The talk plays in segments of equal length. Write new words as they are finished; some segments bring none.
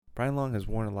Brian Long has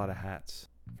worn a lot of hats,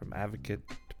 from advocate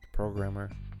to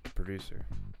programmer to producer.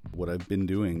 What I've been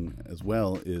doing as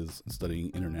well is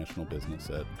studying international business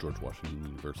at George Washington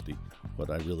University. What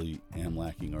I really am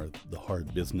lacking are the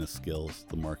hard business skills,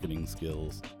 the marketing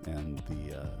skills, and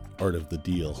the art of the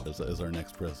deal, as our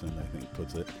next president, I think,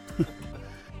 puts it.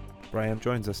 Brian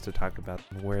joins us to talk about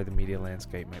where the media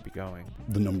landscape might be going.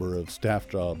 The number of staff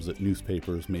jobs at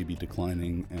newspapers may be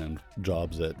declining, and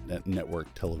jobs at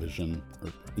network television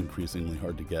are increasingly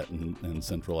hard to get and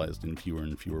centralized in fewer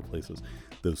and fewer places.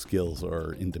 Those skills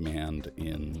are in demand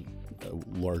in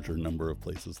a larger number of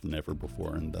places than ever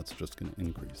before, and that's just going to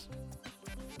increase.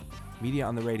 Media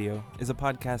on the Radio is a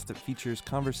podcast that features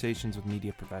conversations with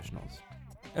media professionals.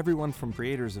 Everyone from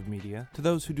creators of media to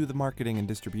those who do the marketing and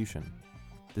distribution.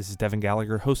 This is Devin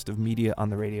Gallagher, host of Media on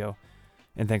the Radio,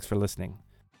 and thanks for listening.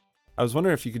 I was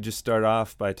wondering if you could just start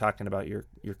off by talking about your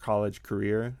college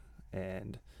career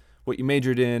and what you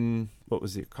majored in. What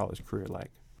was your college career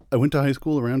like? I went to high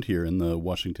school around here in the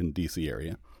Washington, D.C.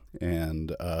 area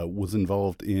and was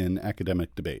involved in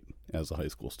academic debate as a high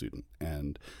school student.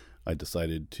 And I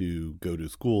decided to go to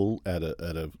school at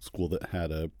a school that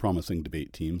had a promising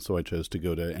debate team, so I chose to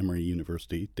go to Emory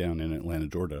University down in Atlanta,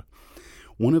 Georgia.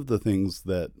 One of the things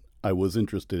that I was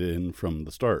interested in from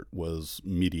the start was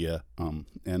media,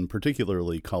 and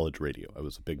particularly college radio. I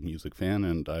was a big music fan,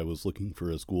 and I was looking for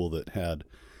a school that had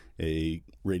a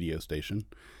radio station.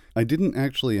 I didn't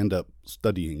actually end up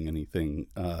studying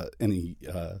any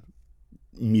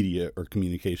media or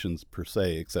communications per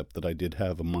se, except that I did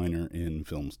have a minor in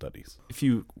film studies. If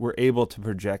you were able to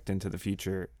project into the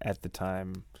future at the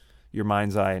time, your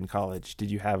mind's eye in college, did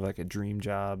you have like a dream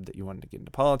job that you wanted to get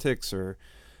into politics, or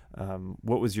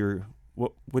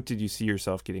what did you see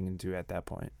yourself getting into at that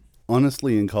point?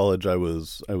 Honestly, in college, I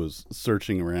was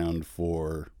searching around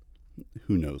for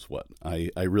who knows what. I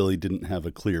really didn't have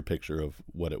a clear picture of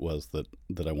what it was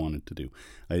that I wanted to do.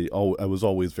 I was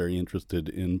always very interested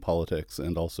in politics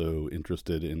and also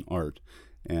interested in art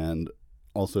and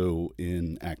also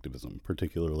in activism,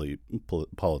 particularly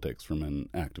politics from an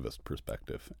activist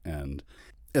perspective. And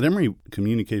at Emory,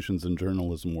 communications and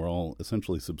journalism were all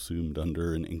essentially subsumed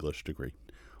under an English degree.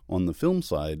 On the film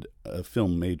side, a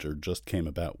film major just came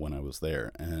about when I was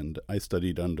there, and I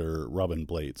studied under Robin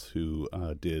Blates, who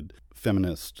did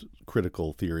feminist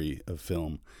critical theory of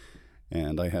film.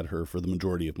 And I had her for the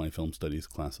majority of my film studies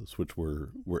classes, which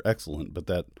were excellent, but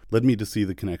that led me to see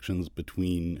the connections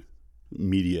between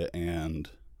media and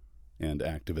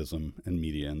activism and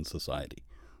media and society.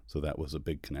 So that was a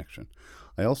big connection.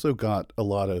 I also got a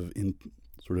lot of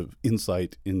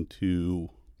insight into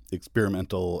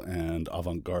experimental and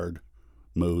avant-garde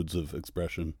modes of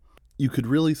expression. You could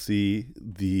really see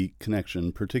the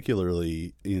connection,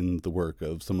 particularly in the work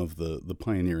of some of the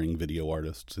pioneering video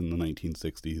artists in the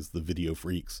 1960s, the video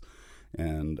freaks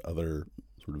and other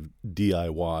sort of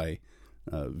DIY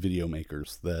video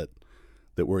makers that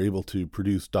were able to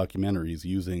produce documentaries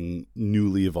using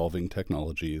newly evolving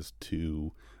technologies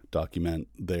to document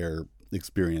their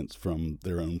experience from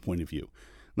their own point of view.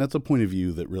 And that's a point of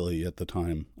view that really at the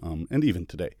time, and even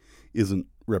today, isn't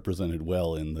represented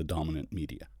well in the dominant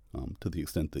media. To the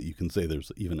extent that you can say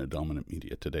there's even a dominant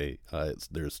media today,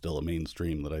 there's still a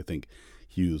mainstream that I think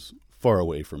hews far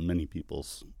away from many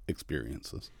people's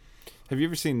experiences. Have you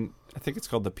ever seen, I think it's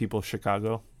called The People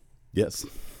Chicago? Yes.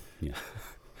 Yeah.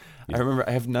 I remember,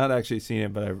 I have not actually seen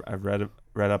it, but I've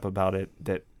read up about it,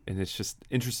 and it's just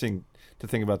interesting to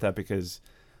think about that, because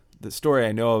the story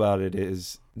I know about it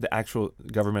is the actual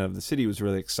government of the city was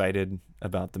really excited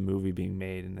about the movie being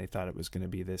made, and they thought it was going to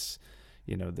be this,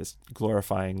 this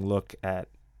glorifying look at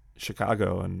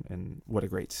Chicago and what a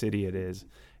great city it is.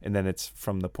 And then it's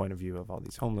from the point of view of all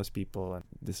these homeless people, and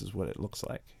this is what it looks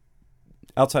like.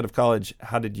 Outside of college,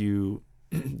 how did you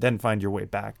then find your way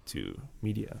back to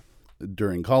media?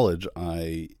 During college,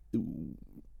 I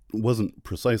wasn't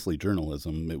precisely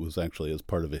journalism. It was actually as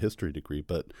part of a history degree,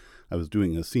 but I was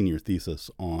doing a senior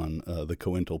thesis on the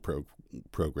COINTEL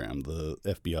program, the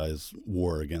FBI's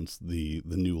war against the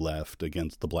New Left,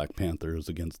 against the Black Panthers,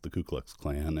 against the Ku Klux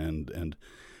Klan, and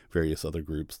various other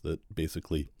groups that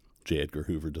basically J. Edgar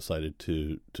Hoover decided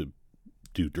to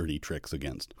do dirty tricks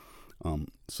against.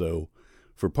 So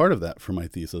for part of that, for my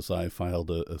thesis, I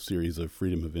filed a series of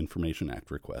Freedom of Information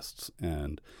Act requests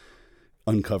and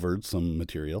uncovered some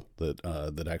material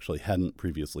that actually hadn't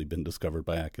previously been discovered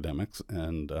by academics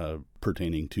and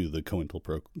pertaining to the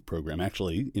COINTEL program,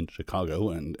 actually in Chicago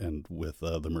and with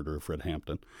the murder of Fred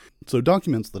Hampton. So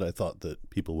documents that I thought that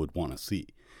people would want to see.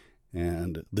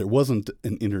 And there wasn't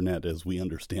an internet as we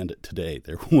understand it today.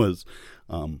 There was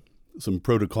some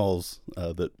protocols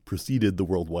that preceded the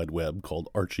World Wide Web called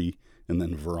Archie and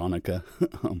then Veronica,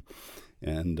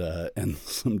 and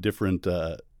some different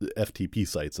FTP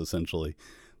sites essentially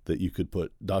that you could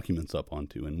put documents up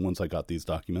onto. And once I got these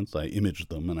documents, I imaged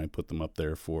them and I put them up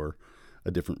there for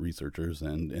different researchers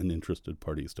and interested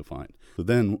parties to find. So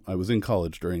then I was in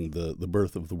college during the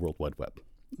birth of the World Wide Web.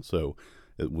 So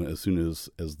as soon as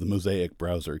the Mosaic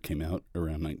browser came out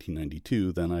around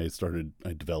 1992, then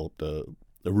I developed a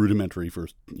rudimentary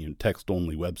first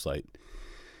text-only website.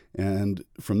 And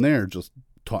from there, just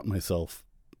taught myself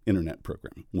internet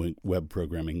programming, web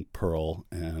programming, Perl,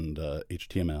 and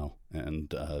HTML, and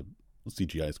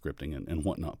CGI scripting, and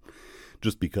whatnot.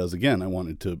 Just because, again, I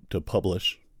wanted to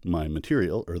publish my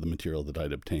material, or the material that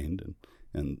I'd obtained,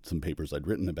 and some papers I'd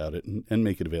written about it, and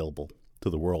make it available to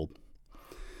the world.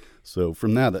 So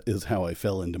from that is how I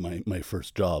fell into my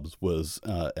first jobs, was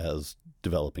as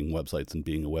developing websites and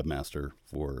being a webmaster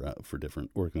for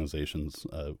different organizations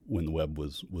when the web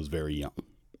was very young.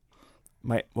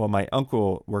 My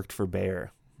uncle worked for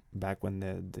Bayer back when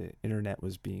the internet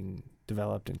was being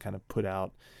developed and kind of put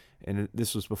out, and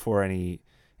this was before any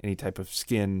type of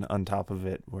skin on top of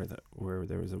it where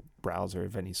there was a browser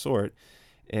of any sort.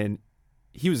 And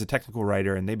he was a technical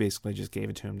writer, and they basically just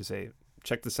gave it to him to say,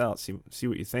 check this out, see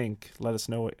what you think, let us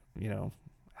know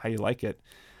how you like it.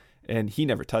 And he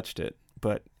never touched it,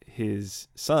 but his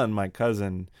son, my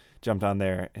cousin, jumped on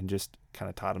there and just kind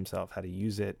of taught himself how to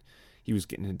use it. He was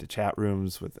getting into chat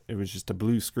rooms it was just a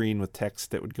blue screen with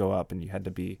text that would go up, and you had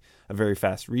to be a very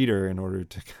fast reader in order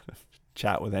to kind of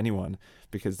chat with anyone,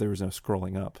 because there was no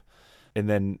scrolling up. And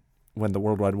then when the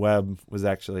World Wide Web was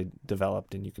actually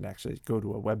developed and you can actually go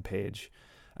to a web page,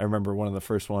 I remember one of the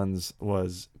first ones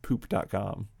was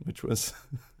poop.com, which was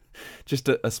just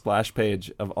a splash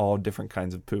page of all different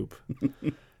kinds of poop.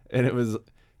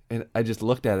 And I just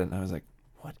looked at it and I was like,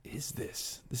 what is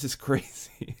this? This is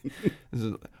crazy.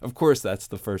 Of course, that's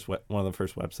one of the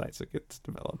first websites that gets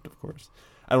developed, of course.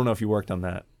 I don't know if you worked on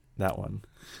that one.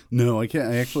 No, I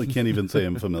can't. I actually can't even say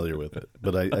I'm familiar with it,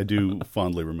 but I do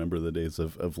fondly remember the days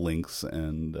of Lynx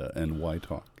and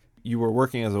YTalk. You were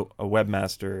working as a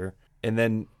webmaster, and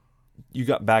then you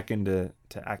got back into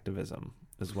activism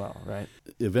as well, right?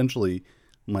 Eventually,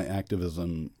 my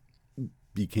activism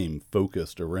became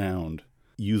focused around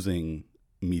using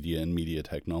media and media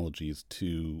technologies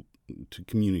to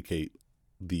communicate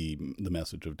the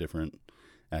message of different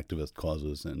activist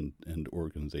causes and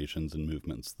organizations and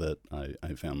movements that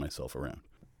I found myself around.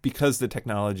 Because the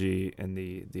technology and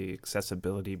the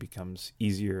accessibility becomes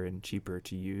easier and cheaper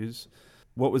to use,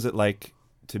 what was it like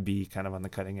to be kind of on the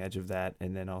cutting edge of that?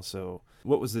 And then also,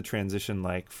 what was the transition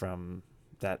like from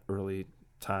that early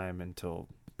time until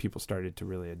people started to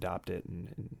really adopt it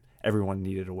and everyone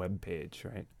needed a web page,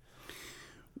 right?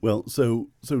 Well, so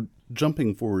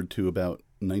jumping forward to about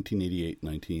 1988,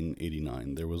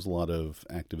 1989, there was a lot of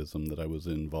activism that I was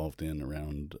involved in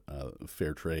around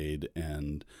fair trade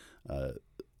and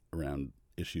around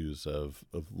issues of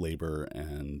labor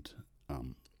and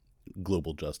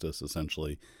global justice,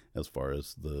 essentially, as far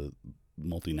as the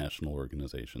multinational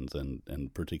organizations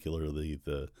and particularly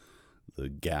the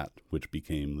GATT, which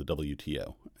became the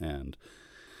WTO. And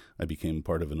I became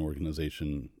part of an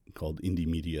organization called Indie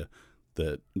Media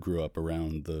that grew up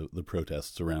around the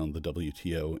protests around the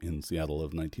WTO in Seattle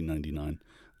of 1999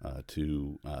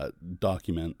 to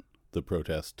document the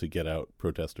protests, to get out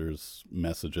protesters'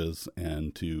 messages,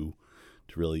 and to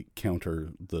really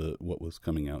counter what was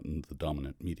coming out in the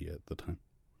dominant media at the time.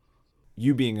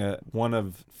 You being one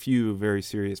of few very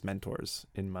serious mentors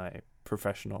in my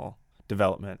professional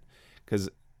development, because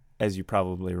as you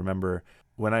probably remember,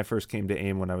 when I first came to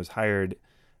AIM, when I was hired,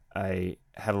 I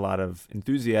had a lot of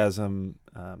enthusiasm,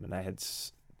 and I had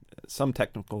some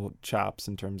technical chops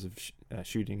in terms of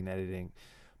shooting and editing,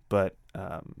 but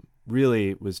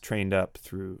really was trained up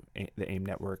through the AIM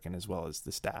network and as well as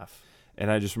the staff. And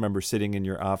I just remember sitting in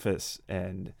your office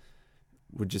and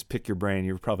would just pick your brain.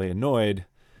 You were probably annoyed,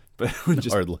 but would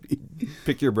just hardly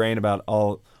pick your brain about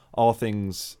all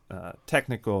things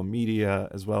technical, media,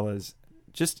 as well as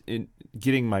just in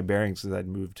getting my bearings, because I'd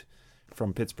moved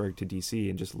from Pittsburgh to DC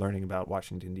and just learning about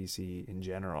Washington, DC in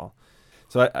general.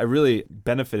 So I really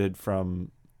benefited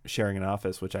from sharing an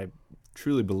office, which I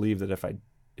truly believe that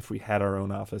if we had our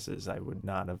own offices, I would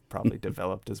not have probably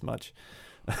developed as much.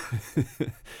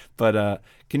 But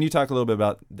can you talk a little bit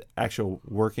about the actual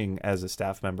working as a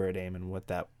staff member at AIM and what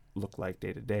that looked like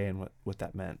day to day and what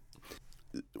that meant?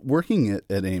 Working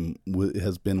at AIM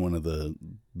has been one of the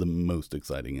most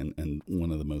exciting and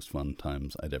one of the most fun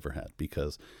times I'd ever had,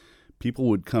 because people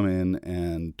would come in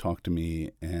and talk to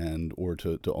me or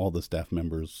to all the staff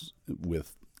members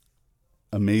with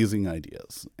amazing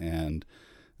ideas, and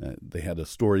they had a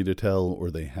story to tell, or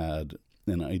they had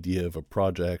an idea of a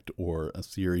project or a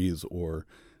series or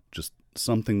just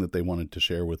something that they wanted to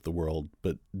share with the world,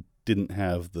 but didn't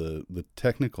have the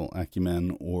technical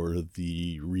acumen or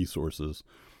the resources,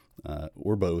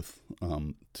 or both,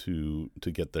 to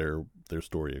get their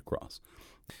story across.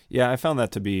 Yeah, I found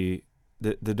that to be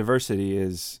the diversity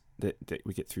is that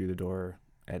we get through the door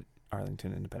at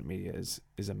Arlington Independent Media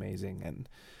is amazing, and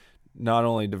not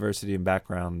only diversity in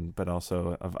background, but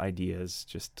also of ideas,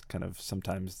 just kind of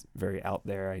sometimes very out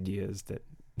there ideas that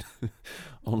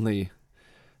only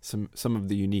some of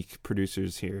the unique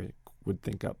producers here would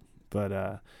think up.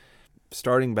 But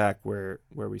starting back where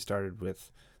we started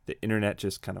with the internet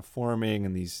just kind of forming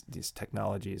and these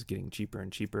technologies getting cheaper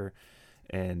and cheaper,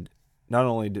 and not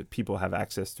only do people have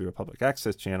access through a public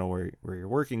access channel where you're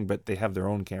working, but they have their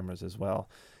own cameras as well.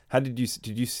 How did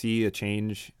you see a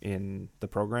change in the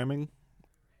programming?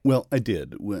 Well, I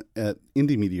did. At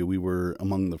Indie Media, we were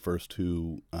among the first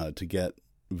to get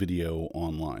video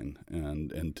online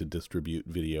and to distribute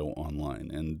video online.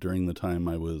 And during the time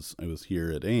I was here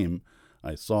at AIM,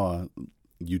 I saw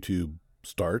YouTube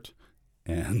start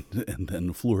and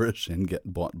then flourish and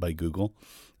get bought by Google.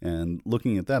 And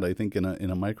looking at that, I think in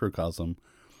a microcosm,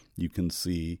 you can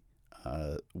see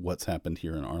what's happened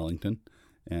here in Arlington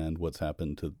and what's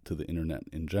happened to the internet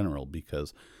in general.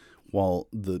 Because while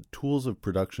the tools of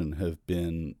production have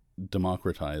been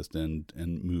democratized and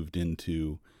moved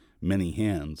into many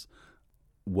hands,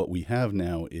 what we have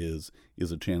now is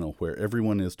a channel where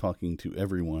everyone is talking to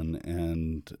everyone,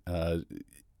 and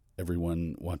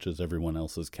everyone watches everyone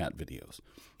else's cat videos,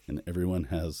 and everyone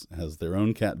has their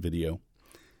own cat video,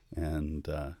 and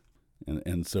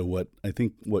so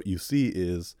what you see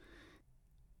is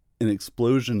an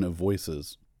explosion of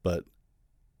voices, but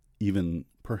even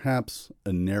perhaps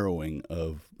a narrowing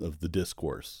of the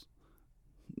discourse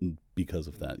because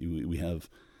of that. We have,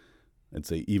 I'd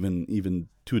say, even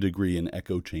to a degree, an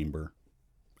echo chamber.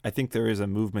 I think there is a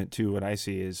movement too. What I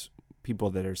see is people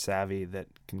that are savvy that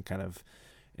can kind of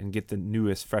and get the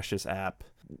newest, freshest app.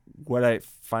 What I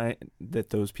find that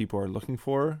those people are looking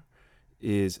for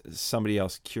is somebody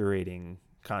else curating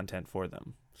content for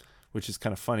them, which is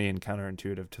kind of funny and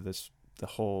counterintuitive to the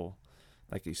whole,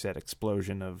 like you said,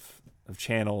 explosion of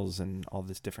channels and all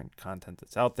this different content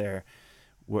that's out there.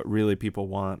 What really people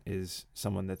want is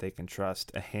someone that they can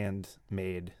trust, a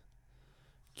handmade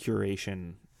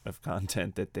curation of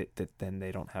content that then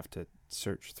they don't have to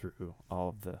search through all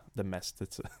of the mess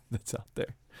that's out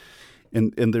there.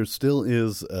 And there still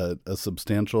is a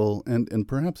substantial and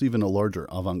perhaps even a larger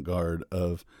avant-garde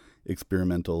of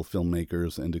experimental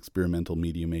filmmakers and experimental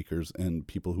media makers and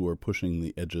people who are pushing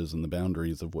the edges and the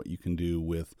boundaries of what you can do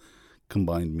with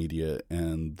combined media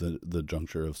and the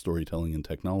juncture of storytelling and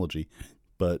technology.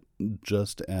 But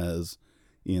just as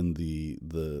in the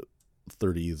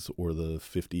 30s or the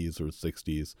 50s or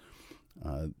 60s,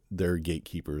 they're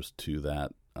gatekeepers to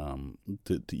that,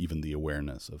 to even the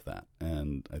awareness of that.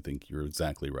 And I think you're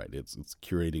exactly right. It's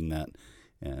curating that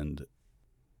and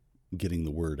getting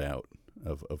the word out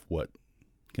of what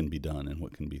can be done and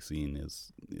what can be seen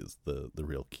is the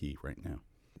real key right now.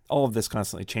 All of this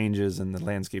constantly changes and the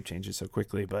landscape changes so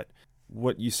quickly, but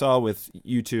what you saw with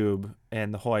YouTube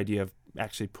and the whole idea of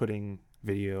actually putting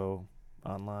video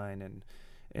online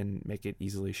and make it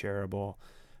easily shareable,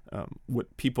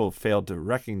 what people failed to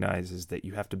recognize is that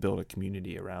you have to build a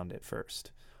community around it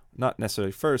first. Not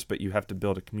necessarily first, but you have to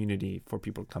build a community for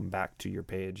people to come back to your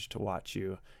page to watch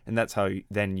you, and that's how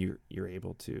you're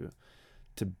able to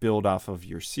build off of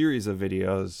your series of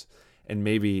videos, and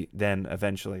maybe then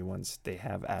eventually once they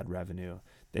have ad revenue,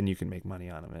 then you can make money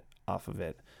off of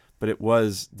it. But it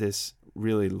was this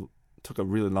really took a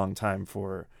really long time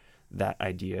for that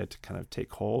idea to kind of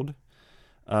take hold.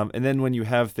 And then when you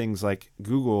have things like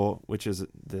Google, which is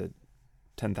the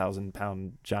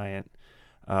 10,000-pound giant,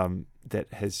 that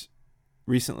has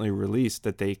recently released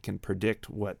that they can predict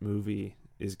what movie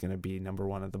is going to be number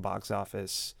one at the box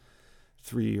office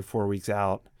 3 or 4 weeks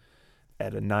out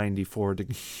at a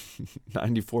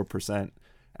 94%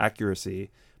 accuracy,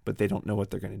 but they don't know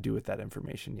what they're going to do with that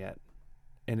information yet.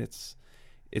 And it's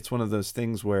one of those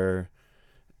things where,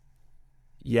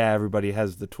 yeah, everybody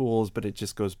has the tools, but it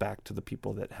just goes back to the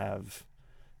people that have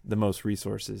the most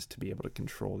resources to be able to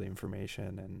control the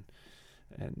information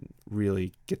and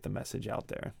really get the message out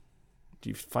there. Do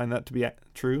you find that to be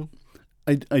true?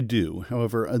 I do.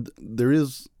 However, I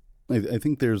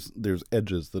think there's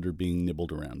edges that are being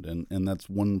nibbled around, and that's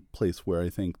one place where I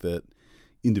think that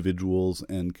individuals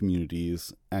and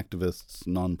communities, activists,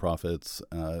 nonprofits,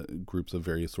 groups of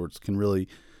various sorts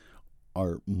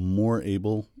are more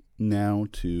able now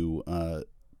to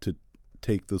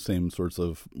take the same sorts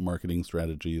of marketing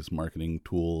strategies, marketing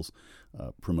tools,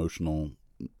 promotional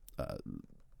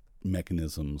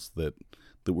mechanisms that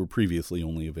were previously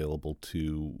only available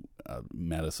to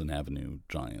Madison Avenue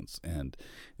giants, and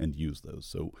use those.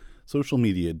 So social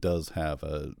media does have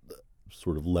a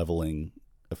sort of leveling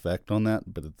effect on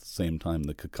that, but at the same time,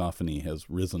 the cacophony has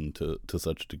risen to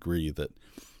such a degree that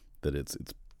it's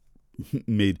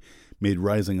made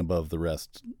rising above the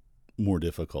rest more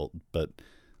difficult. But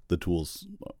the tools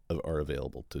are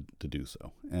available to do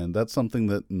so, and that's something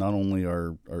that not only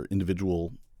are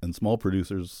individual and small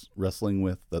producers wrestling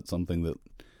with. That's something that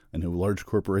I know large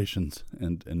corporations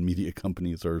and media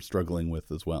companies are struggling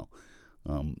with as well.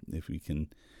 If we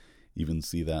can even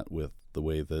see that with the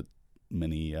way that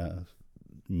many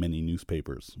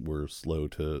newspapers were slow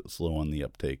on the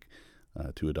uptake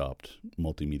to adopt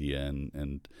multimedia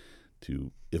and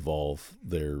to evolve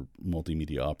their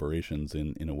multimedia operations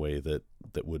in a way that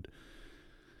would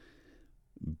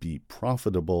be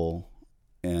profitable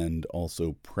and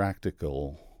also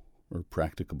practicable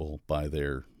by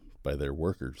their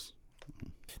workers.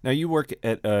 Now you work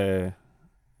at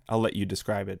I'll let you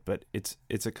describe it, but it's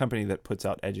a company that puts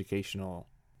out educational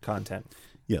content.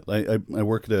 Yeah, I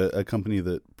work at a company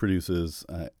that produces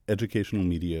educational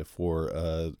media for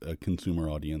a consumer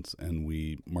audience, and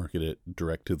we market it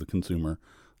direct to the consumer,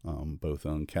 both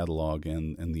on catalog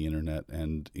and the internet,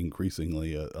 and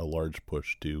increasingly a large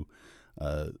push to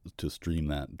stream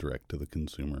that direct to the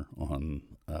consumer on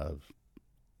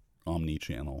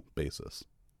omni-channel basis.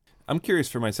 I'm curious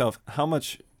for myself, how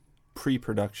much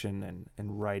pre-production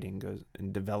and writing goes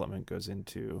and development goes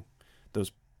into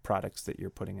those products that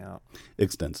you're putting out?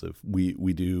 Extensive.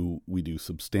 We do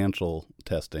substantial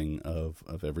testing of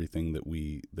everything that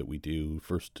we do.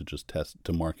 First,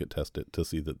 to market test it to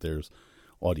see that there's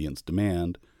audience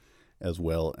demand, as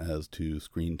well as to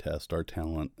screen test our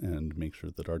talent and make sure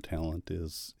that our talent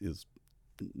is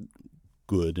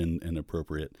good and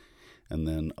appropriate. And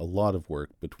then a lot of work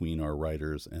between our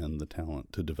writers and the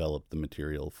talent to develop the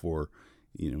material for,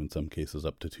 in some cases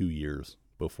up to 2 years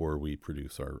before we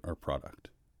produce our product.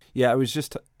 Yeah, I was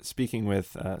just speaking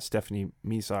with Stephanie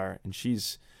Misar, and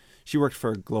she worked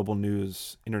for Global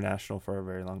News International for a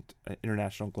very long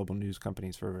international global news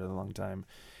companies for a really long time,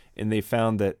 and they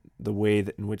found that the way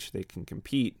in which they can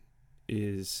compete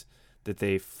is that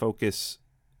they focus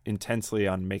intensely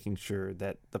on making sure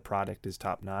that the product is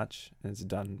top notch and it's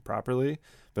done properly,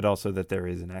 but also that there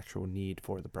is an actual need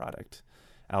for the product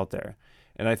out there.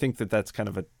 And I think that that's kind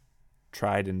of a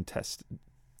tried and tested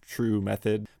true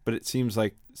method, but it seems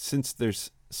like since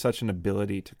there's such an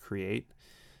ability to create,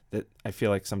 that I feel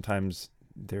like sometimes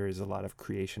there is a lot of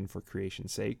creation for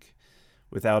creation's sake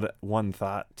without one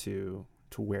thought to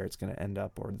where it's going to end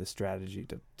up or the strategy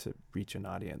to reach an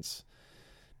audience.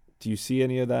 Do you see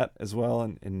any of that as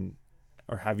well,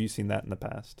 or have you seen that in the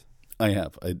past? I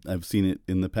have. I've seen it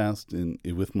in the past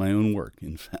with my own work,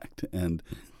 in fact, and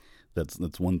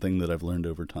that's one thing that I've learned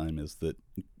over time is that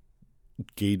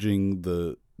gauging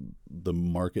the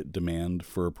market demand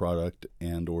for a product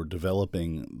and or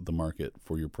developing the market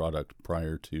for your product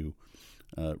prior to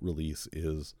release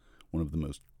is one of the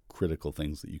most critical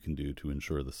things that you can do to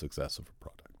ensure the success of a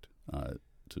product.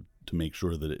 To make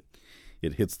sure that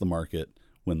it hits the market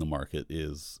when the market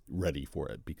is ready for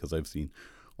it, because I've seen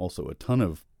also a ton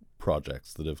of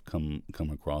projects that have come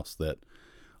across that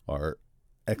are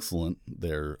excellent.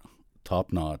 They're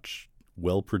top-notch,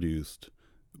 well-produced,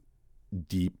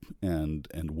 deep and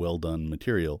well-done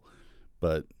material,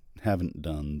 but haven't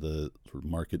done the sort of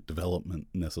market development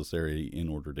necessary in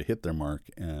order to hit their mark,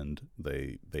 and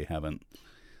they haven't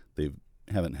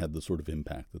had the sort of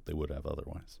impact that they would have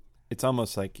otherwise. It's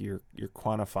almost like you're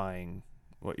quantifying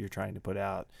what you're trying to put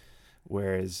out,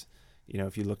 whereas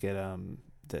if you look at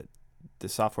the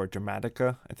software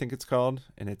Dramatica, I think it's called,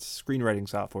 and it's screenwriting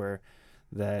software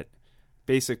that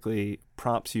basically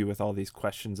prompts you with all these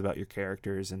questions about your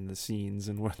characters and the scenes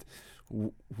and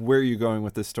where you're going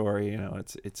with the story.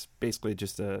 It's basically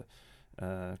just a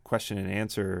question and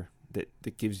answer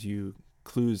that gives you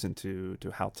clues into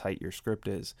how tight your script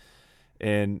is.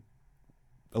 And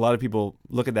a lot of people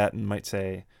look at that and might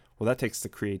say, well, that takes the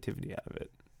creativity out of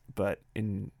it. But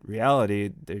in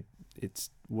reality, it's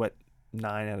what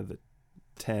 9 out of the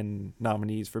 10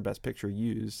 nominees for Best Picture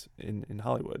use in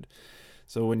Hollywood.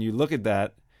 So when you look at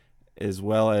that, as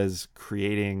well as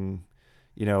creating,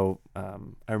 I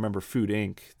remember Food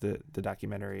Inc., the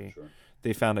documentary, sure.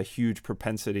 They found a huge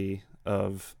propensity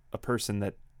of a person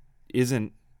that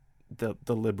isn't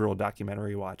the liberal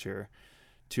documentary watcher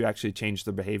to actually change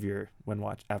their behavior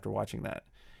after watching that.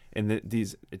 And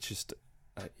it's just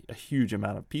a huge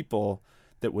amount of people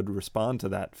that would respond to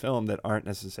that film that don't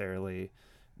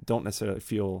necessarily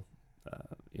feel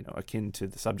akin to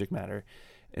the subject matter.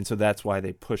 And so that's why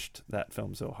they pushed that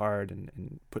film so hard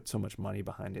and put so much money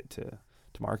behind it to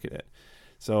market it.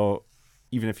 So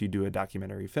even if you do a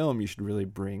documentary film, you should really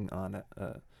bring on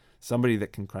somebody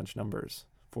that can crunch numbers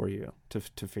for you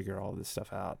to figure all this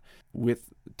stuff out.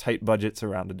 With tight budgets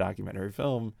around a documentary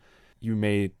film, you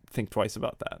may think twice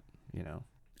about that,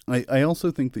 I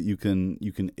also think that you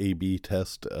can A/B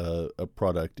test a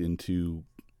product into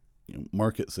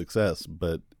market success,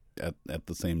 but at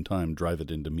the same time drive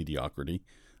it into mediocrity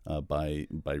by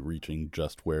reaching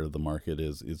just where the market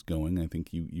is going. I think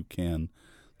you can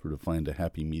sort of find a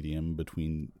happy medium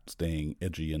between staying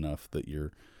edgy enough that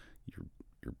you're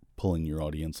pulling your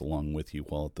audience along with you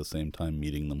while at the same time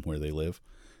meeting them where they live,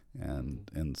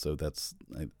 and so that's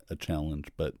a challenge.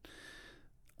 But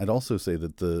I'd also say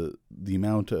that the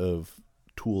amount of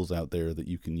tools out there that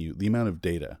you can use, the amount of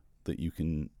data that you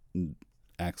can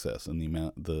access, and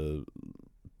the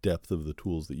depth of the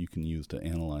tools that you can use to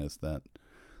analyze that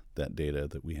data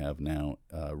that we have now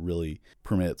really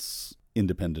permits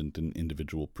independent and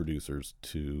individual producers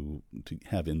to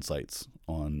have insights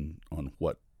on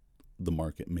what the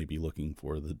market may be looking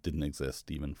for that didn't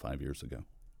exist even 5 years ago.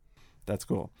 That's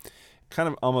cool. Kind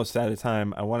of almost out of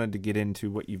time, I wanted to get into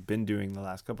what you've been doing the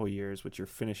last couple of years, which you're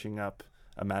finishing up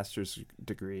a master's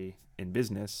degree in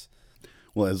business.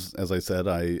 Well, as I said,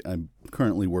 I'm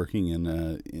currently working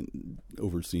in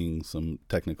overseeing some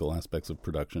technical aspects of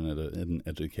production at an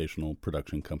educational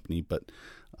production company. But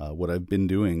what I've been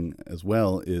doing as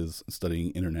well is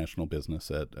studying international business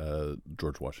at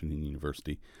George Washington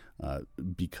University,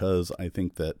 because I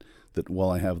think that while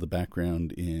I have the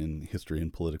background in history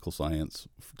and political science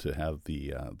to have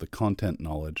the content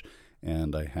knowledge,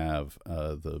 and I have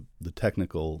the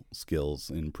technical skills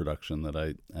in production that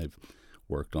I've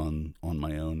worked on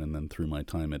my own and then through my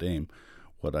time at AIM,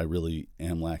 what I really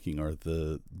am lacking are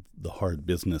the hard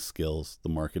business skills, the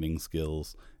marketing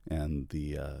skills, and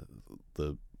the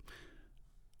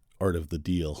art of the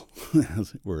deal,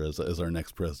 as our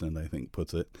next president, I think,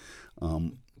 puts it,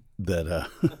 that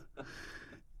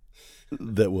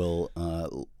will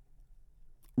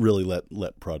really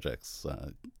let projects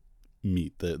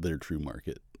meet their true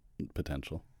market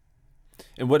potential.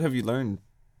 And what have you learned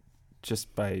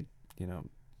just by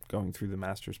going through the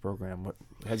master's program? What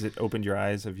has it opened your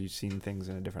eyes? Have you seen things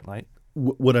in a different light?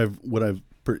 What I've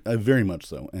very much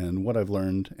so, and what I've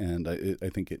learned, and I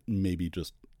think it may be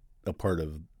just a part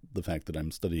of the fact that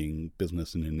I'm studying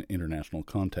business in an international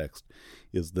context,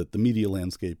 is that the media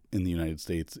landscape in the United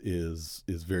States is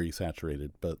very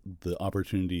saturated, but the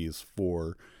opportunities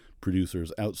for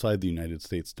producers outside the United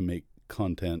States to make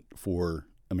content for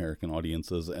American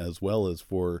audiences, as well as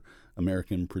for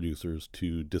American producers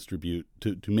to distribute,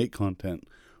 to make content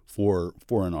for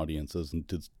foreign audiences and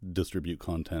to distribute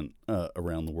content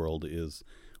around the world, is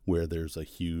where there's a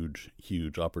huge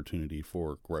opportunity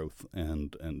for growth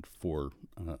and for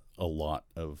a lot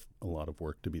of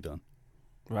work to be done.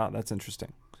 Wow, that's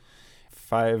interesting.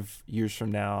 5 years from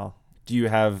now, do you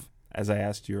have, as I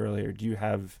asked you earlier, do you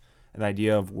have an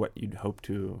idea of what you'd hope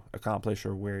to accomplish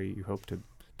or where you hope to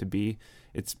be?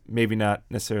 It's maybe not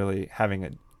necessarily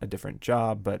having a different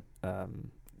job, but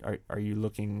are you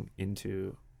looking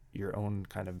into your own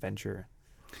kind of venture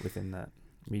within that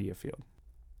media field?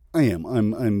 I am.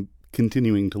 I'm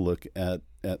continuing to look at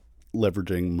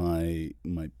leveraging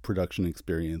my production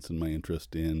experience and my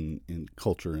interest in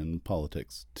culture and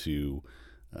politics to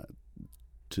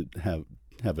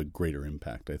have a greater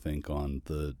impact, I think, on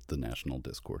the national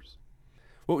discourse.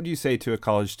 What would you say to a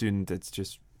college student that's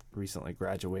just recently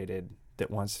graduated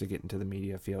that wants to get into the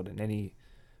media field in any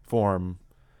form?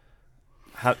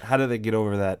 How do they get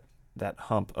over that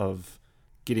hump of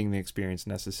getting the experience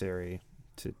necessary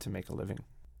to make a living?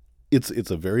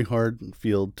 It's a very hard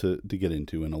field to get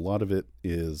into, and a lot of it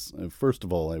is, first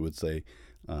of all, I would say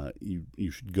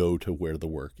you should go to where the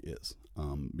work is,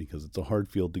 because it's a hard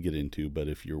field to get into. But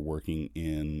if you're working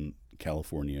in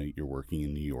California, you're working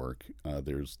in New York,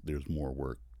 there's more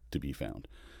work to be found.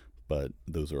 But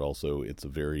those are also, it's a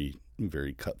very,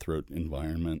 very cutthroat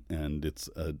environment, and it's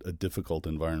a difficult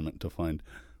environment to find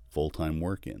full-time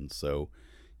work in. So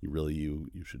you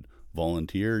should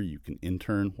volunteer, you can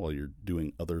intern while you're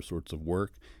doing other sorts of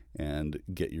work and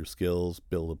get your skills,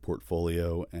 build a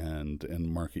portfolio, and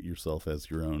market yourself as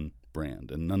your own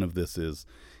brand. And none of this is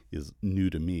new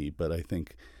to me, but I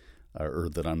think, or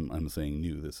that I'm saying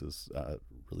new, this is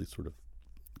really sort of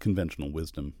conventional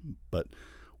wisdom. But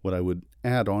What I would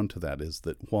add on to that is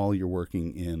that while you're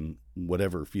working in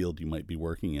whatever field you might be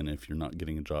working in, if you're not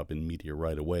getting a job in media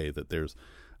right away, that there's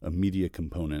a media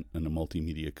component and a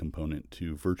multimedia component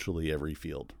to virtually every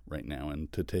field right now.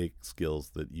 And to take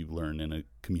skills that you learn in a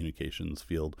communications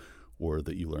field or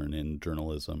that you learn in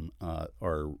journalism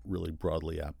are really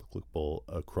broadly applicable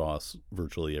across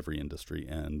virtually every industry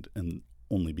and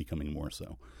only becoming more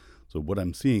so. So what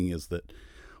I'm seeing is that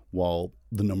while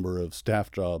the number of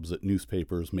staff jobs at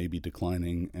newspapers may be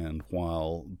declining, and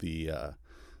while the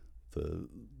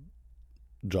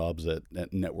jobs at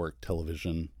network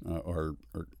television are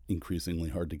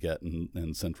increasingly hard to get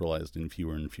and centralized in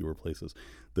fewer and fewer places,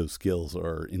 those skills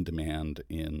are in demand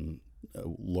in a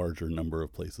larger number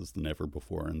of places than ever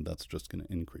before, and that's just going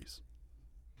to increase.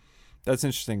 That's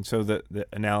interesting. So the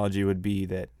analogy would be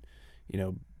that,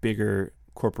 bigger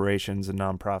corporations and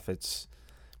nonprofits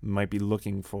might be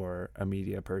looking for a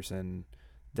media person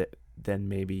that then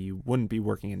maybe you wouldn't be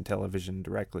working in television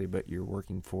directly, but you're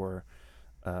working for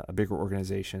a bigger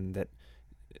organization that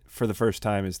for the first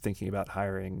time is thinking about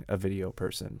hiring a video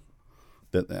person.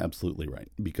 That's absolutely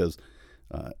right, because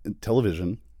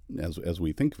television, as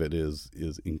we think of it,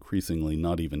 is increasingly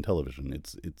not even television.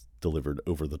 It's delivered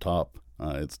over the top.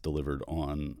 It's delivered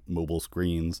on mobile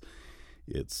screens.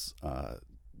 It's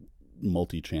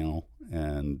multi-channel,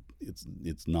 and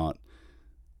it's not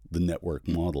the network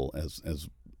model as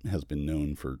has been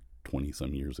known for 20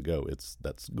 some years ago.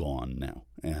 That's gone now,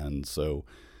 and so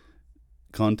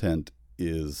content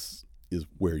is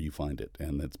where you find it,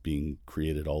 and it's being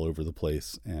created all over the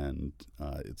place, and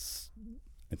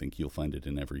I think you'll find it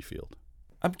in every field.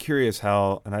 I'm curious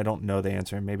how, and I don't know the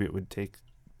answer, and maybe it would take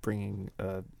bringing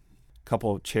a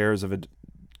couple of chairs of a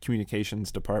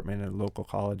communications department at a local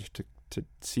college to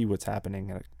see what's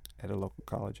happening at a local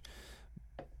college.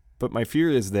 But my fear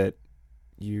is that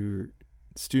your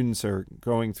students are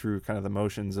going through kind of the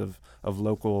motions of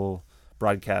local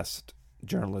broadcast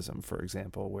journalism, for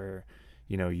example, where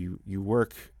you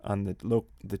work on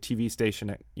the TV station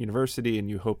at university and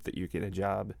you hope that you get a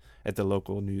job at the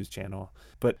local news channel.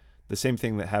 But the same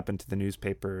thing that happened to the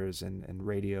newspapers and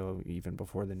radio even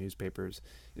before the newspapers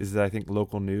is that I think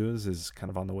local news is kind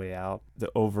of on the way out. The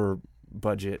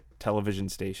over-budget television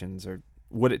stations are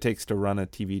what it takes to run a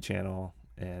TV channel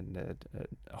and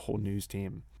a whole news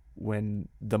team when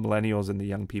the millennials and the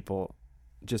young people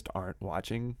just aren't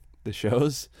watching the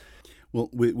shows. Well,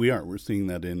 we are. We're seeing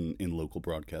that in local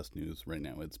broadcast news right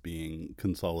now. It's being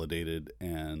consolidated,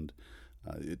 and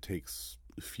it takes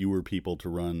fewer people to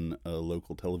run a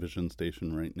local television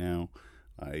station right now.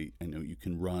 I know you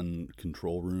can run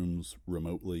control rooms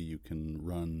remotely. You can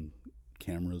run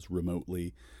cameras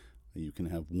remotely. You can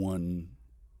have one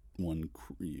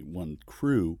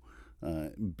crew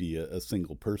be a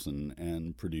single person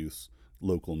and produce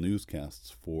local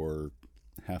newscasts for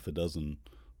half a dozen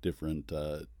different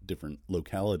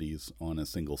localities on a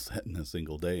single set in a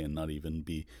single day, and not even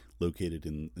be located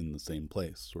in the same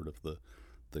place. Sort of the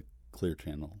Clear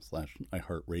Channel /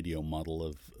 iHeartRadio model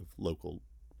of local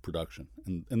production,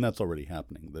 and that's already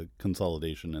happening. The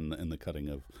consolidation and the cutting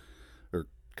of, or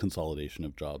consolidation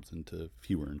of jobs into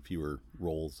fewer and fewer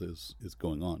roles is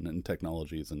going on, and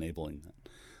technology is enabling that.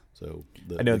 So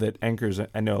I know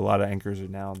a lot of anchors are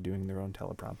now doing their own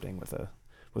teleprompting with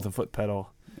a foot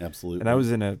pedal. Absolutely. And I was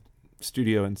in a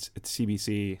studio at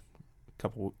CBC a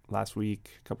couple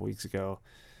weeks ago,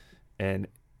 and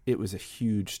it was a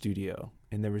huge studio,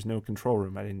 and there was no control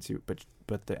room. I didn't see it,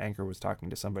 but the anchor was talking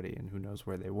to somebody, and who knows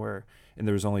where they were. And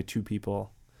there was only 2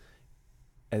 people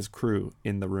as crew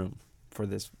in the room for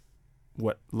this,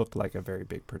 what looked like a very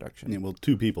big production. Yeah, well,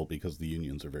 2 people because the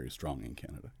unions are very strong in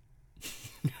Canada.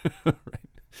 Right.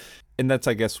 And that's,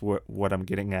 I guess, what I'm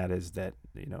getting at is that,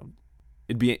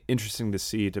 it'd be interesting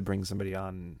to bring somebody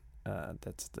on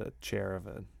that's the chair of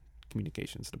a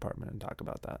communications department and talk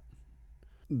about that.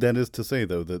 That is to say,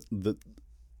 though, that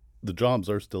the jobs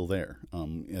are still there.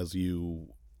 As you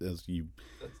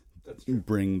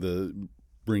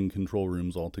bring control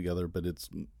rooms all together, but it's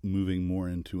moving more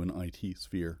into an IT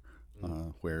sphere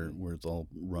where it's all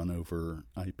run over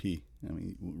IP. I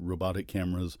mean, robotic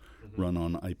cameras run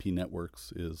on IP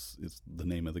networks is the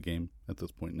name of the game at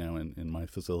this point now in my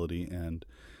facility, and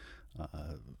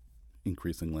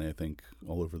increasingly, I think,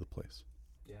 all over the place.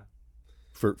 Yeah.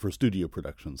 For studio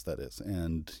productions, that is.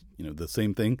 And, the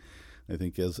same thing, I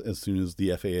think, as soon as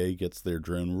the FAA gets their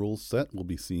drone rules set, will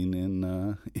be seen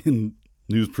in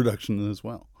news production as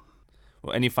well.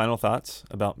 Well, any final thoughts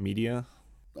about media?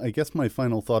 I guess my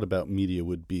final thought about media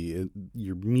would be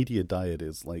your media diet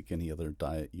is like any other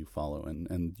diet you follow,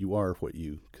 and you are what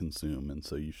you consume, and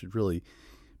so you should really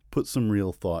put some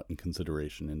real thought and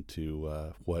consideration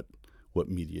into what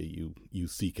media you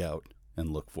seek out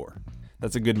and look for.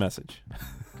 That's a good message.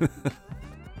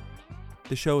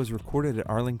 The show is recorded at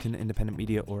Arlington Independent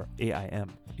Media, or AIM.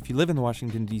 If you live in the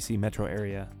Washington, D.C. metro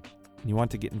area and you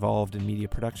want to get involved in media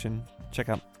production, check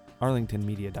out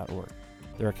arlingtonmedia.org.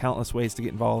 There are countless ways to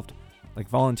get involved, like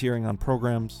volunteering on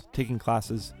programs, taking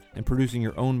classes, and producing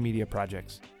your own media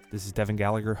projects. This is Devin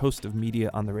Gallagher, host of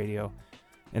Media on the Radio,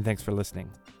 and thanks for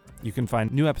listening. You can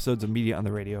find new episodes of Media on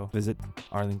the Radio. Visit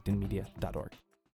arlingtonmedia.org.